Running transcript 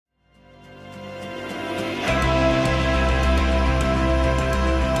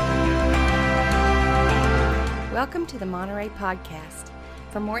Welcome to the Monterey Podcast.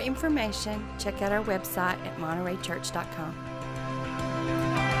 For more information, check out our website at montereychurch.com.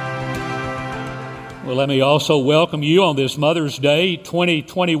 Well, let me also welcome you on this Mother's Day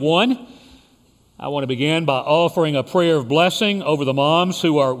 2021. I want to begin by offering a prayer of blessing over the moms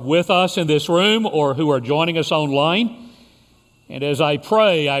who are with us in this room or who are joining us online. And as I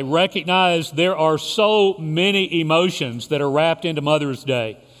pray, I recognize there are so many emotions that are wrapped into Mother's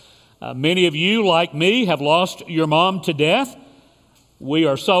Day. Many of you, like me, have lost your mom to death. We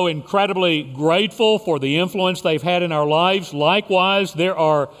are so incredibly grateful for the influence they've had in our lives. Likewise, there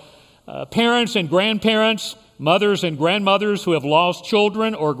are parents and grandparents, mothers and grandmothers who have lost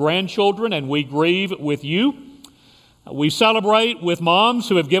children or grandchildren, and we grieve with you. We celebrate with moms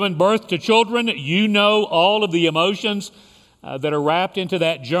who have given birth to children. You know all of the emotions that are wrapped into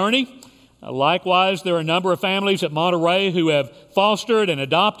that journey. Likewise, there are a number of families at Monterey who have fostered and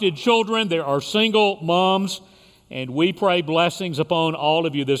adopted children. There are single moms, and we pray blessings upon all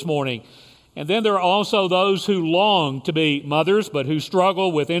of you this morning. And then there are also those who long to be mothers but who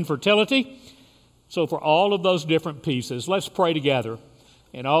struggle with infertility. So for all of those different pieces, let's pray together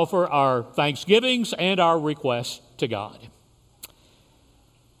and offer our thanksgivings and our requests to God.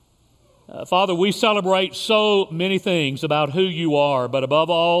 Father, we celebrate so many things about who you are, but above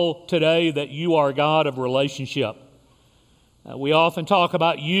all today that you are a God of relationship. We often talk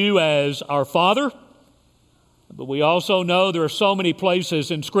about you as our Father, but we also know there are so many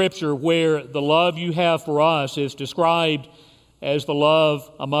places in Scripture where the love you have for us is described as the love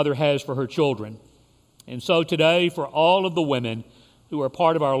a mother has for her children. And so today, for all of the women who are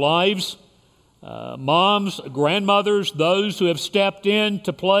part of our lives, moms, grandmothers, those who have stepped in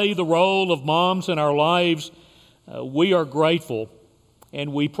to play the role of moms in our lives, we are grateful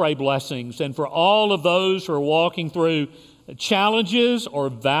and we pray blessings. And for all of those who are walking through challenges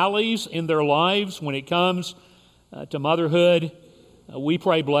or valleys in their lives when it comes to motherhood, we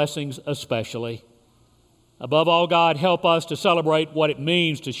pray blessings especially. Above all, God, help us to celebrate what it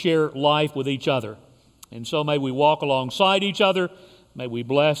means to share life with each other. And so may we walk alongside each other. May we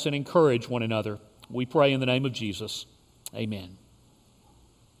bless and encourage one another. We pray in the name of Jesus. Amen.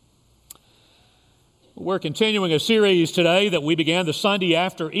 We're continuing a series today that we began the Sunday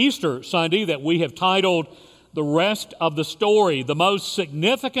after Easter Sunday that we have titled The Rest of the Story. The most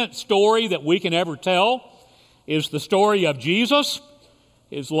significant story that we can ever tell is the story of Jesus,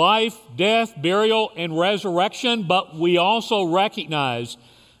 his life, death, burial, and resurrection. But we also recognize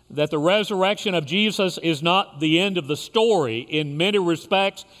that the resurrection of Jesus is not the end of the story. In many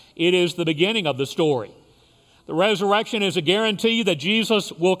respects, it is the beginning of the story. The resurrection is a guarantee that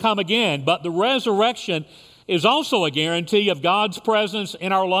Jesus will come again, but the resurrection is also a guarantee of God's presence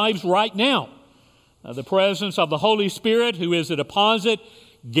in our lives right now. The presence of the Holy Spirit, who is a deposit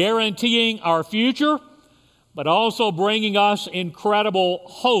guaranteeing our future, but also bringing us incredible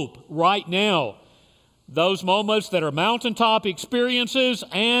hope right now. Those moments that are mountaintop experiences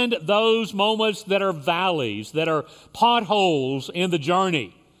and those moments that are valleys, that are potholes in the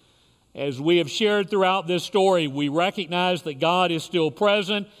journey. As we have shared throughout this story, we recognize that God is still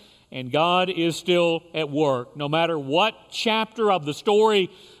present and God is still at work. No matter what chapter of the story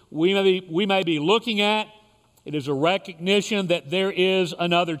we may be looking at, it is a recognition that there is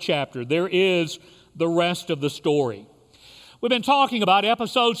another chapter. There is the rest of the story. We've been talking about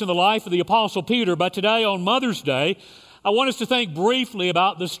episodes in the life of the Apostle Peter, but today on Mother's Day, I want us to think briefly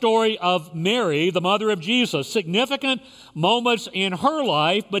about the story of Mary, the mother of Jesus. Significant moments in her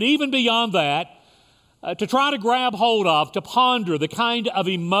life, but even beyond that, to try to grab hold of, to ponder the kind of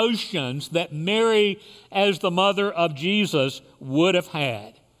emotions that Mary, as the mother of Jesus, would have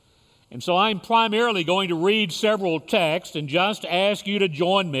had. And so I'm primarily going to read several texts and just ask you to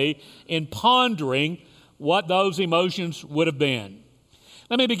join me in pondering what those emotions would have been.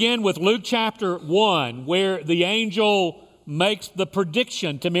 Let me begin with Luke chapter 1, where the angel makes the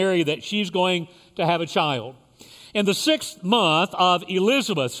prediction to Mary that she's going to have a child. In the 6th month of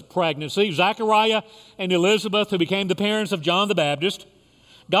Elizabeth's pregnancy, Zachariah and Elizabeth, who became the parents of John the Baptist,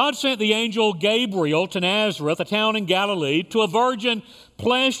 God sent the angel Gabriel to Nazareth, a town in Galilee, to a virgin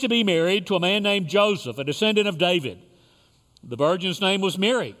pledged to be married to a man named Joseph, a descendant of David. The virgin's name was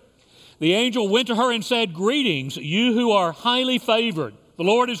Mary. The angel went to her and said, "Greetings, you who are highly favored. The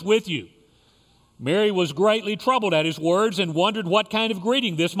Lord is with you." Mary was greatly troubled at his words and wondered what kind of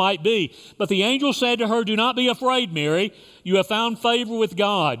greeting this might be. But the angel said to her, "Do not be afraid, Mary. You have found favor with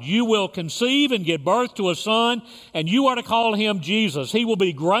God. You will conceive and give birth to a son, and you are to call him Jesus. He will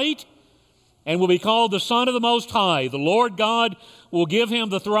be great and will be called the Son of the Most High. The Lord God will give him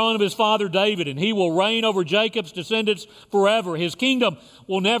the throne of his father David, and he will reign over Jacob's descendants forever. His kingdom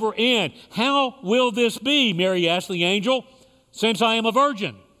will never end. How will this be, Mary asked the angel, since I am a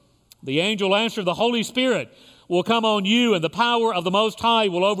virgin? The angel answered, the Holy Spirit will come on you, and the power of the Most High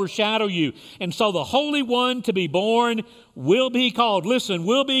will overshadow you. And so the Holy One to be born will be called, listen,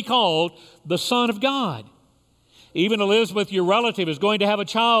 will be called the Son of God. Even Elizabeth, your relative, is going to have a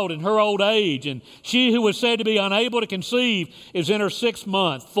child in her old age, and she who was said to be unable to conceive is in her 6th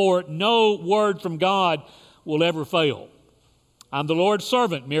month, for no word from God will ever fail. I'm the Lord's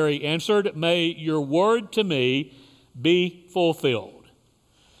servant, Mary answered. May your word to me be fulfilled.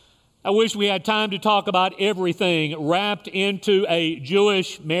 I wish we had time to talk about everything wrapped into a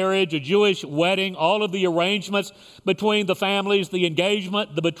Jewish marriage, a Jewish wedding, all of the arrangements between the families, the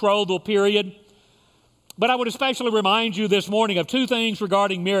engagement, the betrothal period. But I would especially remind you this morning of 2 things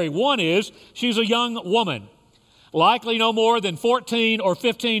regarding Mary. One is she's a young woman, likely no more than 14 or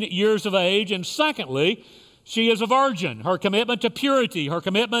 15 years of age. And secondly, she is a virgin, her commitment to purity, her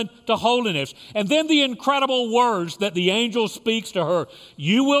commitment to holiness. And then the incredible words that the angel speaks to her.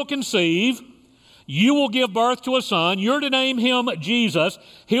 You will conceive, you will give birth to a son, you're to name him Jesus.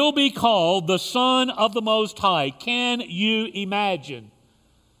 He'll be called the Son of the Most High. Can you imagine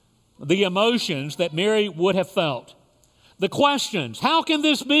the emotions that Mary would have felt? The questions, how can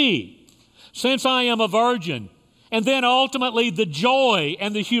this be, since I am a virgin? And then ultimately the joy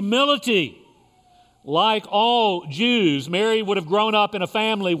and the humility. Like all Jews, Mary would have grown up in a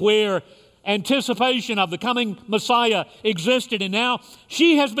family where anticipation of the coming Messiah existed, and now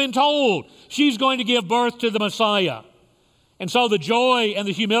she has been told she's going to give birth to the Messiah. And so the joy and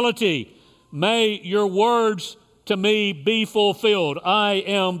the humility, may your words to me be fulfilled. I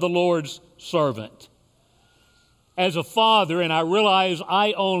am the Lord's servant. As a father, and I realize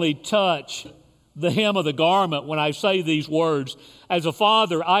I only touch the hem of the garment when I say these words. As a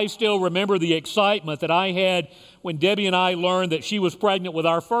father, I still remember the excitement that I had when Debbie and I learned that she was pregnant with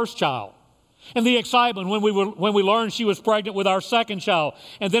our first child. And the excitement when we learned she was pregnant with our second child,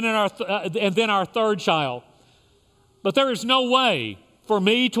 and then our third child. But there is no way for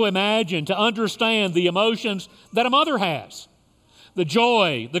me to imagine, to understand the emotions that a mother has. The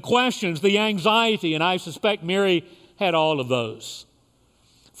joy, the questions, the anxiety, and I suspect Mary had all of those.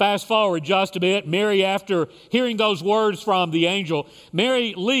 Fast forward just a bit. Mary, after hearing those words from the angel,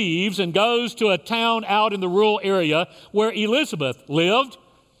 Mary leaves and goes to a town out in the rural area where Elizabeth lived.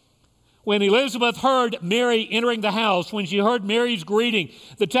 When Elizabeth heard Mary entering the house, when she heard Mary's greeting,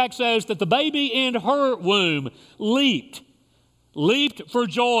 the text says that the baby in her womb leaped for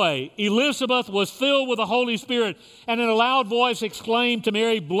joy. Elizabeth was filled with the Holy Spirit and in a loud voice exclaimed to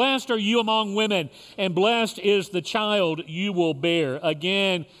Mary, blessed are you among women, and blessed is the child you will bear.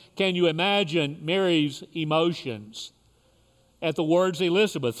 Again, can you imagine Mary's emotions at the words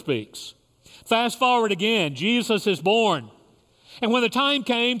Elizabeth speaks? Fast forward again, Jesus is born. And when the time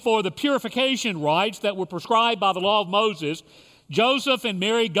came for the purification rites that were prescribed by the law of Moses, Joseph and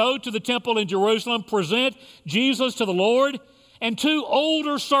Mary go to the temple in Jerusalem, present Jesus to the Lord, and 2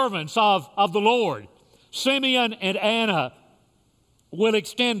 older servants of the Lord, Simeon and Anna, will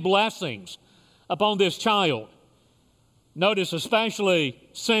extend blessings upon this child. Notice especially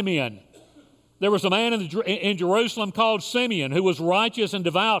Simeon. There was a man in Jerusalem called Simeon who was righteous and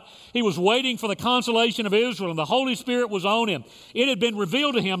devout. He was waiting for the consolation of Israel, and the Holy Spirit was on him. It had been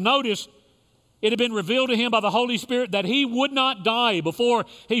revealed to him, notice, it had been revealed to him by the Holy Spirit that he would not die before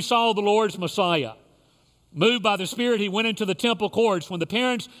he saw the Lord's Messiah. Moved by the Spirit, he went into the temple courts. When the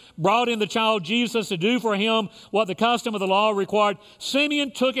parents brought in the child Jesus to do for him what the custom of the law required,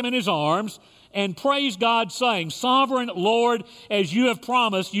 Simeon took him in his arms and praised God, saying, Sovereign Lord, as you have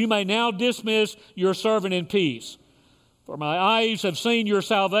promised, you may now dismiss your servant in peace. For my eyes have seen your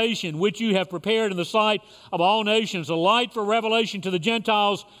salvation, which you have prepared in the sight of all nations, a light for revelation to the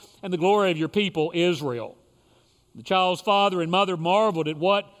Gentiles and the glory of your people Israel. The child's father and mother marveled at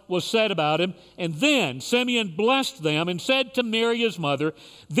what was said about him. And then Simeon blessed them and said to Mary, his mother,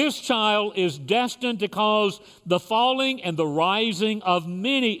 this child is destined to cause the falling and the rising of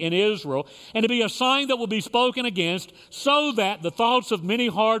many in Israel, and to be a sign that will be spoken against, so that the thoughts of many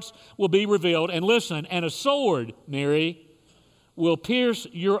hearts will be revealed. And listen, and a sword, Mary, will pierce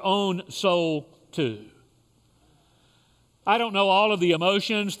your own soul too. I don't know all of the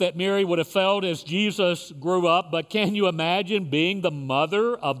emotions that Mary would have felt as Jesus grew up, but can you imagine being the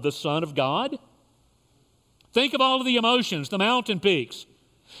mother of the Son of God? Think of all of the emotions, the mountain peaks.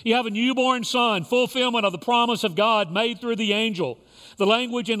 You have a newborn son, fulfillment of the promise of God made through the angel. The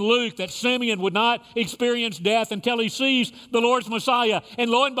language in Luke that Simeon would not experience death until he sees the Lord's Messiah. And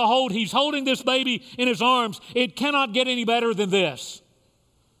lo and behold, he's holding this baby in his arms. It cannot get any better than this.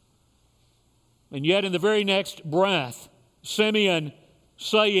 And yet in the very next breath, Simeon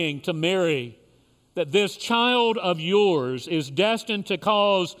saying to Mary that this child of yours is destined to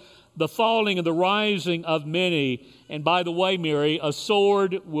cause the falling and the rising of many. And by the way, Mary, a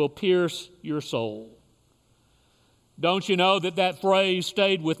sword will pierce your soul. Don't you know that that phrase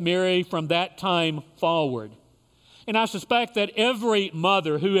stayed with Mary from that time forward? And I suspect that every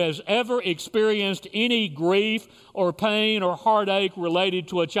mother who has ever experienced any grief or pain or heartache related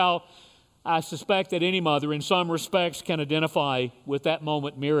to a child, I suspect that any mother in some respects can identify with that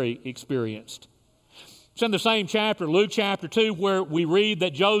moment Mary experienced. It's in the same chapter, Luke chapter 2, where we read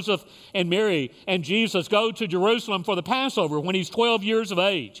that Joseph and Mary and Jesus go to Jerusalem for the Passover when he's 12 years of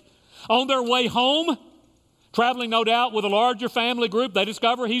age. On their way home, traveling no doubt with a larger family group, they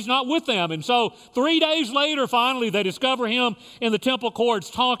discover he's not with them. And so 3 days later, finally, they discover him in the temple courts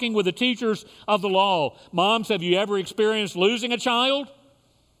talking with the teachers of the law. Moms, have you ever experienced losing a child?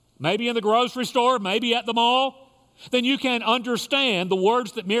 Maybe in the grocery store, maybe at the mall. Then you can understand the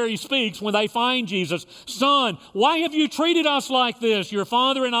words that Mary speaks when they find Jesus. Son, why have you treated us like this? Your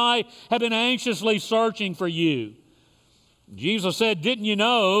father and I have been anxiously searching for you. Jesus said, didn't you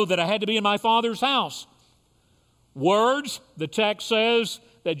know that I had to be in my Father's house? Words, the text says,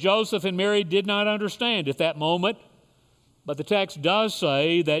 that Joseph and Mary did not understand at that moment. But the text does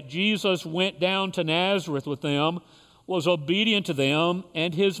say that Jesus went down to Nazareth with them, was obedient to them,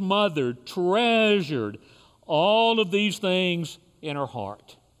 and his mother treasured all of these things in her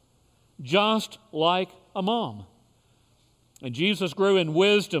heart, just like a mom. And Jesus grew in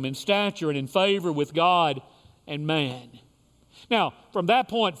wisdom and stature and in favor with God and man. Now, from that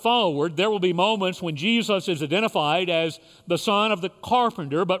point forward, there will be moments when Jesus is identified as the son of the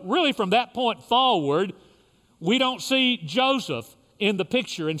carpenter, but really from that point forward, we don't see Joseph in the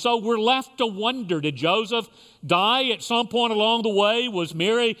picture. And so we're left to wonder, did Joseph die at some point along the way? Was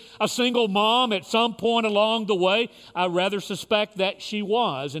Mary a single mom at some point along the way? I rather suspect that she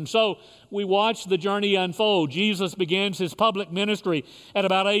was. And so we watch the journey unfold. Jesus begins his public ministry at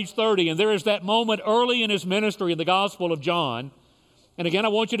about age 30, and there is that moment early in his ministry in the Gospel of John. And again, I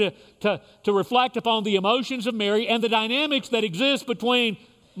want you to reflect upon the emotions of Mary and the dynamics that exist between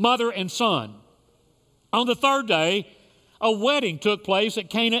mother and son. On the third day, a wedding took place at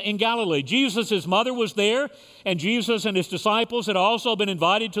Cana in Galilee. Jesus' mother was there, and Jesus and his disciples had also been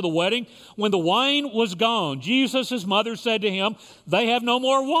invited to the wedding. When the wine was gone, Jesus' mother said to him, they have no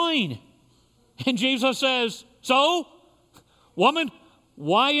more wine. And Jesus says, so, woman,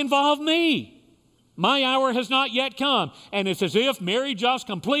 why involve me? My hour has not yet come. And it's as if Mary just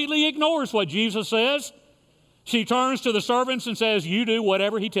completely ignores what Jesus says. She turns to the servants and says, you do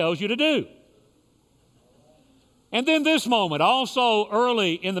whatever he tells you to do. And then this moment, also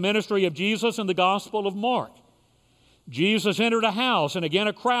early in the ministry of Jesus in the Gospel of Mark. Jesus entered a house, and again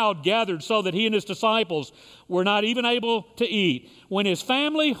a crowd gathered so that he and his disciples were not even able to eat. When his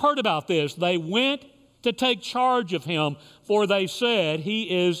family heard about this, they went to take charge of him, for they said,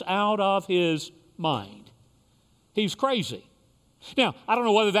 he is out of his mind. He's crazy. Now, I don't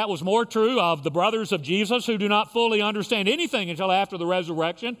know whether that was more true of the brothers of Jesus who do not fully understand anything until after the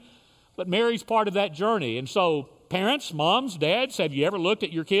resurrection, but Mary's part of that journey. And so, parents, moms, dads, have you ever looked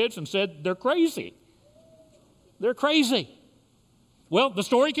at your kids and said, they're crazy? They're crazy. Well, the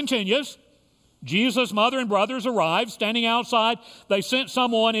story continues. Jesus' mother and brothers arrived. Standing outside, they sent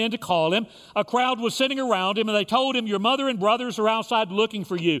someone in to call him. A crowd was sitting around him, and they told him, your mother and brothers are outside looking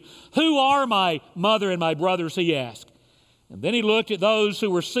for you. Who are my mother and my brothers, he asked. And then he looked at those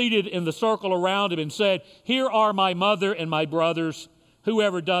who were seated in the circle around him and said, here are my mother and my brothers.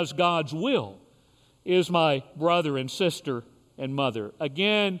 Whoever does God's will is my brother and sister and mother.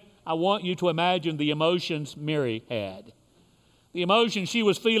 Again, I want you to imagine the emotions Mary had. The emotions she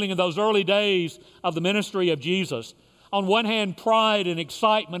was feeling in those early days of the ministry of Jesus. On one hand, pride and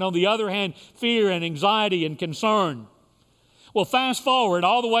excitement. On the other hand, fear and anxiety and concern. Well, fast forward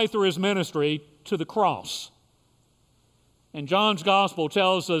all the way through his ministry to the cross. And John's Gospel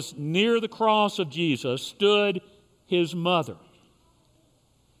tells us near the cross of Jesus stood his mother's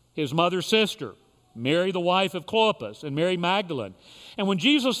sister, Mary, the wife of Clopas, and Mary Magdalene. And when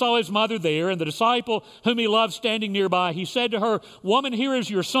Jesus saw his mother there and the disciple whom he loved standing nearby, he said to her, woman, here is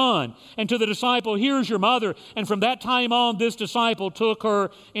your son. And to the disciple, here is your mother. And from that time on, this disciple took her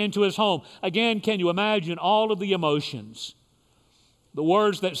into his home. Again, can you imagine all of the emotions? The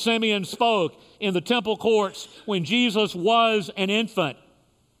words that Simeon spoke in the temple courts when Jesus was an infant.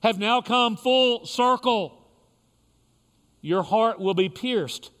 have now come full circle. Your heart will be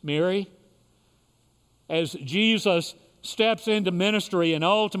pierced, Mary, as Jesus steps into ministry and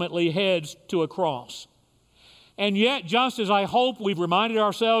ultimately heads to a cross. And yet, just as I hope we've reminded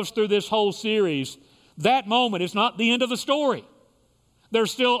ourselves through this whole series, that moment is not the end of the story.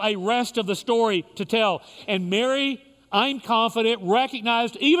 There's still a rest of the story to tell. And Mary, I'm confident,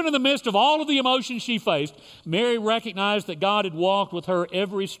 recognized, even in the midst of all of the emotions she faced, Mary recognized that God had walked with her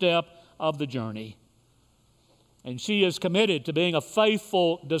every step of the journey. And she is committed to being a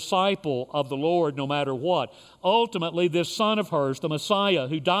faithful disciple of the Lord no matter what. Ultimately, this son of hers, the Messiah,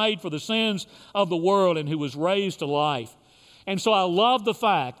 who died for the sins of the world and who was raised to life. And so I love the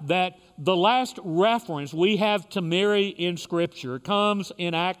fact that the last reference we have to Mary in Scripture comes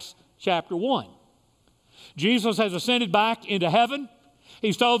in Acts chapter 1. Jesus has ascended back into heaven.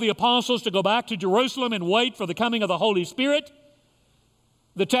 He's told the apostles to go back to Jerusalem and wait for the coming of the Holy Spirit.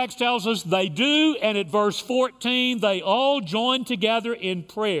 The text tells us they do, and at verse 14, they all join together in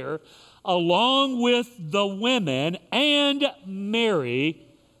prayer along with the women and Mary,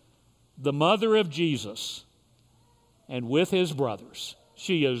 the mother of Jesus, and with his brothers.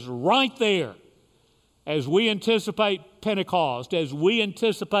 She is right there as we anticipate Pentecost, as we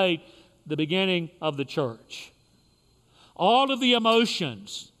anticipate the beginning of the church. All of the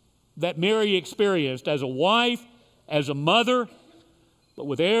emotions that Mary experienced as a wife, as a mother, but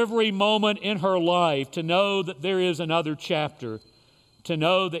with every moment in her life to know that there is another chapter, to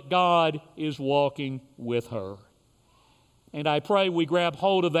know that God is walking with her. And I pray we grab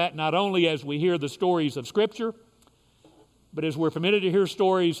hold of that not only as we hear the stories of Scripture, but as we're permitted to hear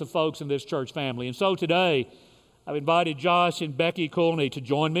stories of folks in this church family. And so today, I've invited Josh and Becky Coolney to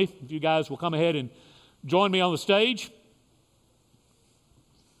join me. If you guys will come ahead and join me on the stage.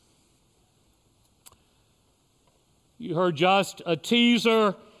 You heard just a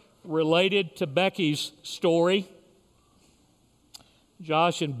teaser related to Becky's story.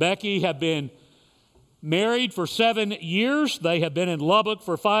 Josh and Becky have been married for 7 years. They have been in Lubbock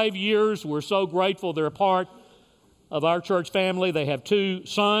for 5 years. We're so grateful they're a part of our church family. They have 2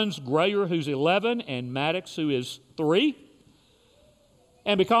 sons, Grayer, who's 11, and Maddox, who is 3.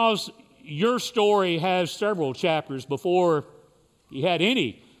 And because your story has several chapters before you had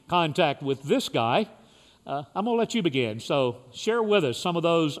any contact with this guy, I'm going to let you begin. So share with us some of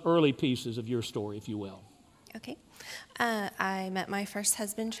those early pieces of your story, if you will. Okay. I met my first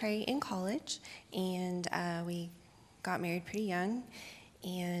husband, Trey, in college, and we got married pretty young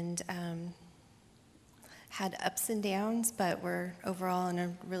and had ups and downs, but we're overall in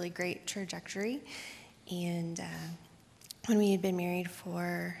a really great trajectory. And when we had been married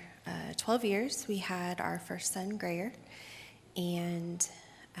for 12 years, we had our first son, Grayer, and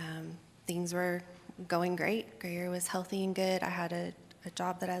things were going great. Grayer was healthy and good. I had a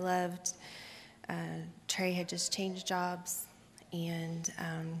job that I loved. Trey had just changed jobs, and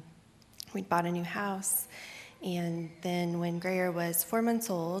we bought a new house. And then when Grayer was 4 months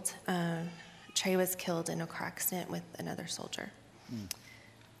old, Trey was killed in a car accident with another soldier,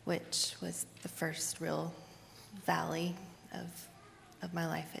 which was the first real valley of my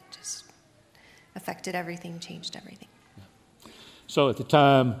life. It just affected everything, changed everything. So at the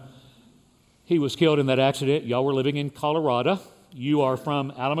time he was killed in that accident, y'all were living in Colorado. You are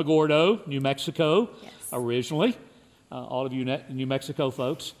from Alamogordo, New Mexico, Yes. Originally. All of you New Mexico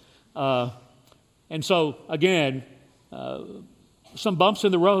folks. And so, again, some bumps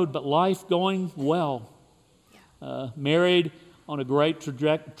in the road, but life going well. Yeah. Married on a great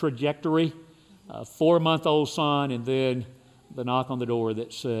trajectory, 4-month-old son, and then the knock on the door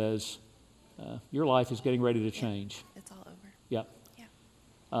that says, your life is getting ready to change. It's all over. Yep. Yeah.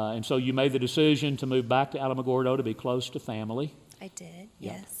 And so you made the decision to move back to Alamogordo to be close to family. I did,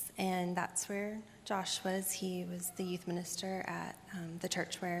 Yep. yes. And that's where Josh was. He was the youth minister at the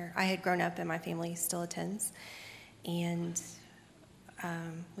church where I had grown up and my family still attends. And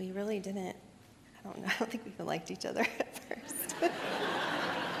we really didn't, I don't think we even liked each other at first.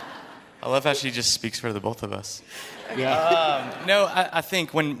 I love how she just speaks for the both of us. Yeah. No, I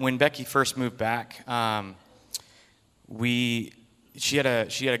think when Becky first moved back, she had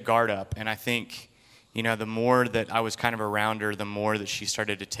a guard up, and I think, the more that I was kind of around her, the more that she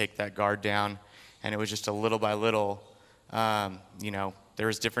started to take that guard down, and it was just a little by little. There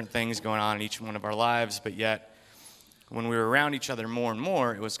was different things going on in each one of our lives, but yet when we were around each other more and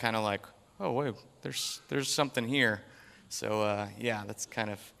more, it was kind of like, oh wait, there's something here. So that's kind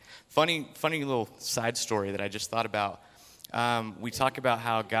of funny little side story that I just thought about. We talk about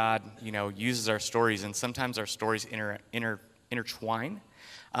how God, uses our stories, and sometimes our stories intertwine.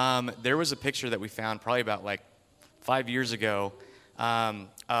 There was a picture that we found probably about 5 years ago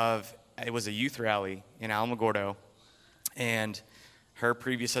it was a youth rally in Alamogordo, and her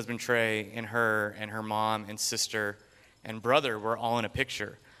previous husband Trey and her mom and sister and brother were all in a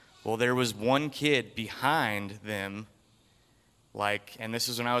picture. Well, there was one kid behind them, and this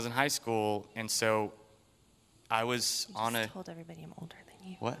was when I was in high school, and so I was on a... told everybody I'm older than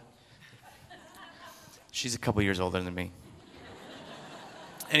you. What? She's a couple years older than me.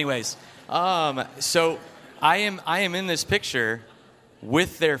 Anyways, so I am in this picture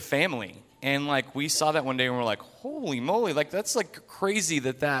with their family, and we saw that one day and we're like, holy moly, that's crazy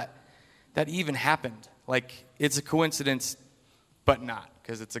that even happened. It's a coincidence, but not,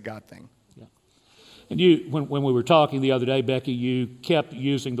 because it's a God thing. Yeah. And you, when we were talking the other day, Becky, you kept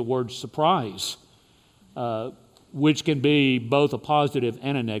using the word surprise, which can be both a positive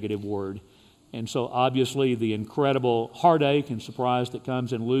and a negative word. And so obviously the incredible heartache and surprise that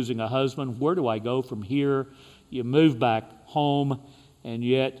comes in losing a husband. Where do I go from here? You move back home, and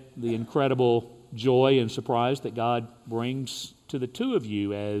yet the incredible joy and surprise that God brings to the two of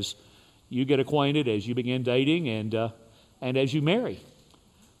you as you get acquainted, as you begin dating, and as you marry.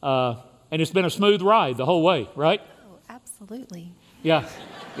 And it's been a smooth ride the whole way, right? Oh, absolutely. Yeah.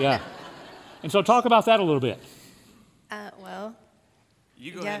 And so talk about that a little bit. Well,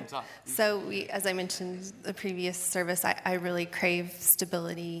 you go ahead and talk. So as I mentioned the previous service, I really crave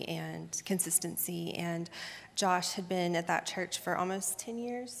stability and consistency. And Josh had been at that church for almost 10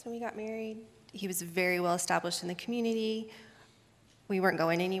 years when we got married. He was very well established in the community. We weren't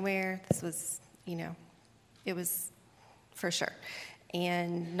going anywhere. This was, it was for sure.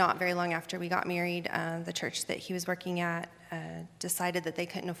 And not very long after we got married, the church that he was working at decided that they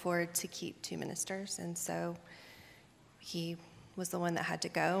couldn't afford to keep 2 ministers. And so he was the one that had to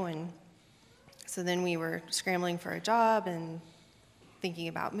go. And so then we were scrambling for a job and thinking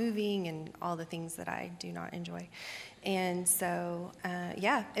about moving and all the things that I do not enjoy. And so,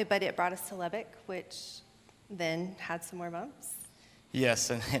 but it brought us to Lubbock, which then had some more bumps. Yes,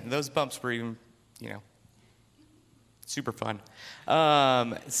 and those bumps were even, super fun.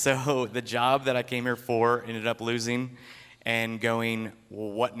 So the job that I came here for ended up losing and going,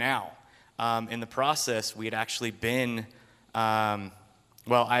 well, what now? In the process, we had actually been, I'd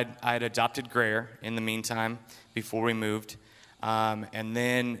adopted Greer in the meantime before we moved. And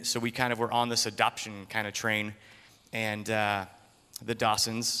then, so we kind of were on this adoption kind of train. And the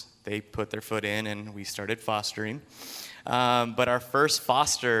Dawsons, they put their foot in and we started fostering. But our first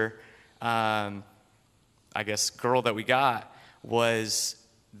foster, girl that we got was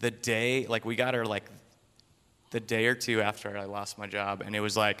the day, we got her the day or two after I lost my job. And it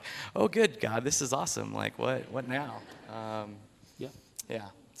was oh, good, God, this is awesome. What now? Yeah.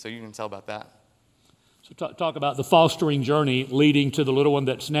 So you can tell about that. So talk about the fostering journey leading to the little one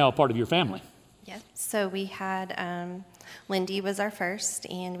that's now a part of your family. Yeah. So we had, Lindy was our first,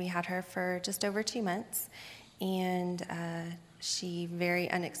 and we had her for just over 2 months. And she very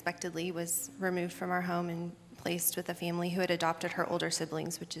unexpectedly was removed from our home and placed with a family who had adopted her older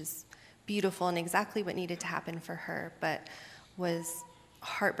siblings, which is beautiful and exactly what needed to happen for her, but was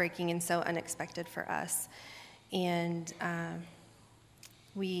heartbreaking and so unexpected for us. And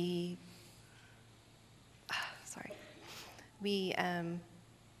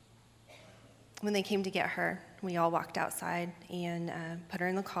when they came to get her, we all walked outside and put her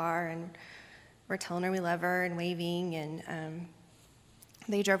in the car, and we're telling her we love her and waving, and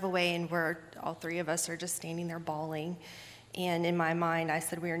they drove away, and all 3 of us are just standing there bawling. And in my mind, I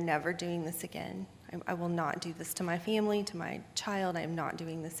said, we are never doing this again. I will not do this to my family, to my child. I am not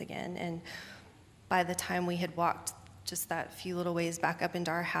doing this again. And by the time we had walked just that few little ways back up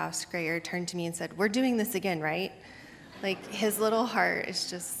into our house, Greer turned to me and said, we're doing this again, right? His little heart is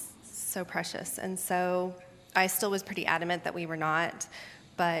just so precious. And so I still was pretty adamant that we were not.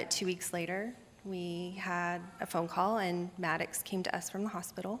 But 2 weeks later, we had a phone call, and Maddox came to us from the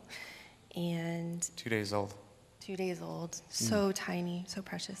hospital. And 2 days old. 2 days old, so tiny, so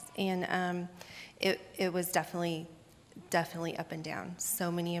precious. And it was definitely up and down.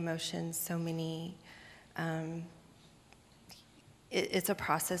 So many emotions, so many. It's a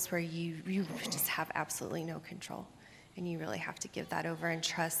process where you just have absolutely no control, and you really have to give that over and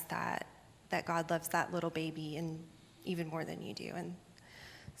trust that God loves that little baby and even more than you do. And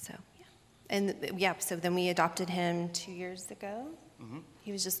so, so then we adopted him 2 years ago. Mm-hmm.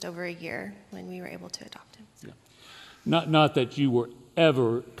 He was just over a year when we were able to adopt him. So. Yeah. Not that you were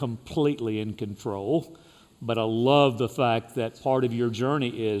ever completely in control, but I love the fact that part of your journey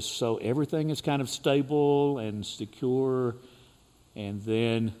is so everything is kind of stable and secure, and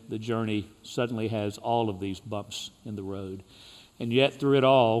then the journey suddenly has all of these bumps in the road. And yet through it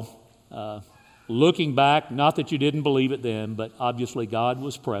all, looking back, not that you didn't believe it then, but obviously God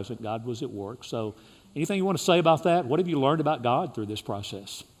was present, God was at work. So anything you want to say about that? What have you learned about God through this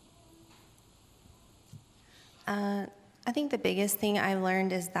process? I think the biggest thing I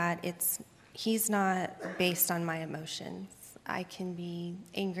learned is that He's not based on my emotions. I can be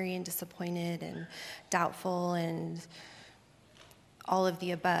angry and disappointed and doubtful and all of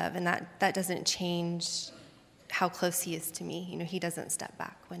the above, and that doesn't change how close He is to me. He doesn't step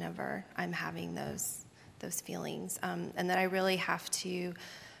back whenever I'm having those feelings, and that I really have to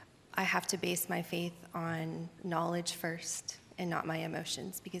base my faith on knowledge first and not my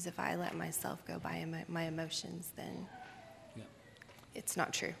emotions, because if I let myself go by my emotions, then it's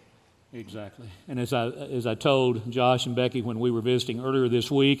not true. Exactly. And as I told Josh and Becky when we were visiting earlier this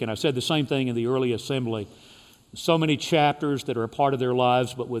week, and I said the same thing in the early assembly, so many chapters that are a part of their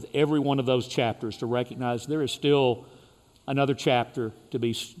lives, but with every one of those chapters to recognize there is still another chapter to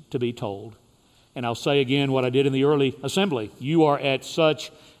be told. And I'll say again what I did in the early assembly. You are at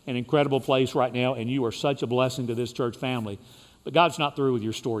such an incredible place right now, and you are such a blessing to this church family. But God's not through with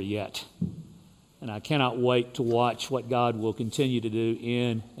your story yet. And I cannot wait to watch what God will continue to do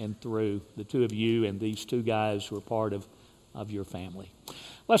in and through the two of you and these two guys who are part of your family.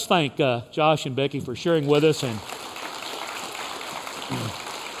 Let's thank Josh and Becky for sharing with us. And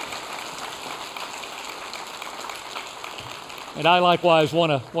I likewise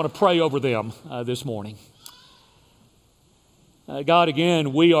want to pray over them this morning. God,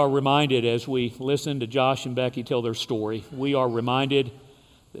 again, we are reminded as we listen to Josh and Becky tell their story, we are reminded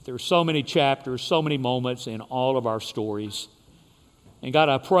that there are so many chapters, so many moments in all of our stories. And God,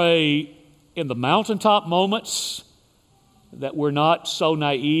 I pray in the mountaintop moments that we're not so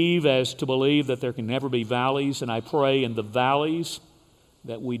naive as to believe that there can never be valleys. And I pray in the valleys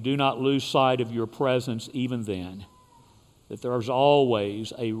that we do not lose sight of your presence even then, that there is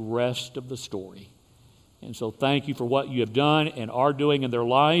always a rest of the story. And so thank you for what you have done and are doing in their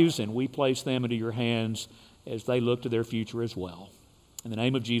lives, and we place them into your hands as they look to their future as well. In the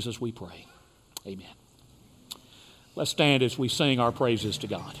name of Jesus we pray. Amen. Let's stand as we sing our praises to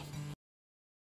God.